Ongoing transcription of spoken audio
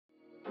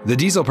The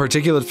diesel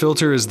particulate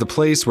filter is the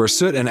place where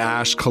soot and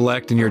ash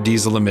collect in your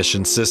diesel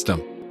emission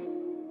system.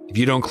 If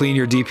you don't clean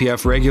your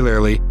DPF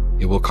regularly,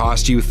 it will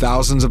cost you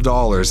thousands of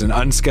dollars in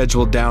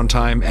unscheduled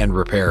downtime and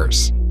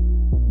repairs.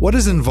 What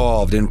is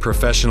involved in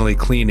professionally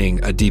cleaning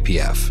a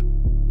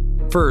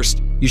DPF?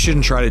 First, you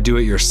shouldn't try to do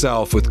it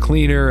yourself with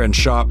cleaner and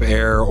shop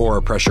air or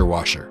a pressure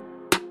washer.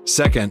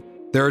 Second,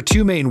 there are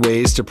two main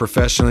ways to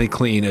professionally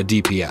clean a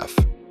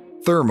DPF: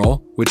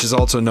 thermal, which is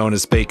also known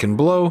as bake and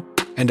blow,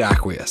 and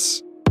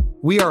aqueous.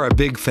 We are a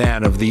big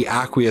fan of the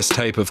aqueous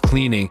type of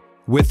cleaning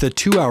with the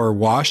 2-hour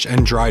wash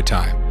and dry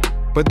time,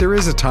 but there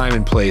is a time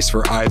and place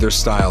for either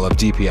style of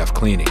DPF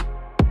cleaning.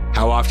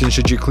 How often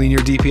should you clean your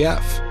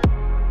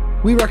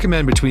DPF? We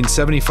recommend between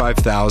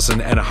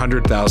 75,000 and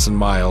 100,000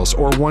 miles,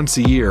 or once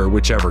a year,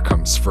 whichever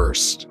comes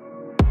first.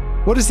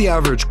 What is the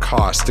average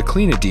cost to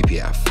clean a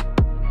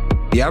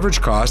DPF? The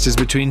average cost is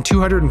between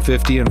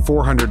 $250 and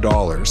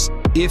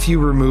 $400 if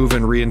you remove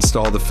and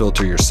reinstall the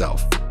filter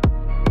yourself.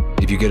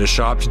 If you get a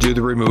shop to do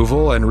the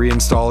removal and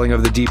reinstalling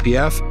of the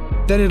DPF,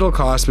 then it'll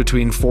cost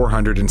between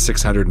 $400 and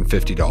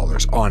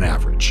 $650 on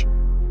average.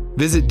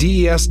 Visit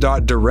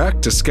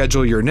des.direct to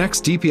schedule your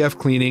next DPF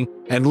cleaning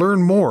and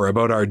learn more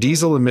about our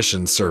diesel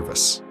emissions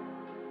service.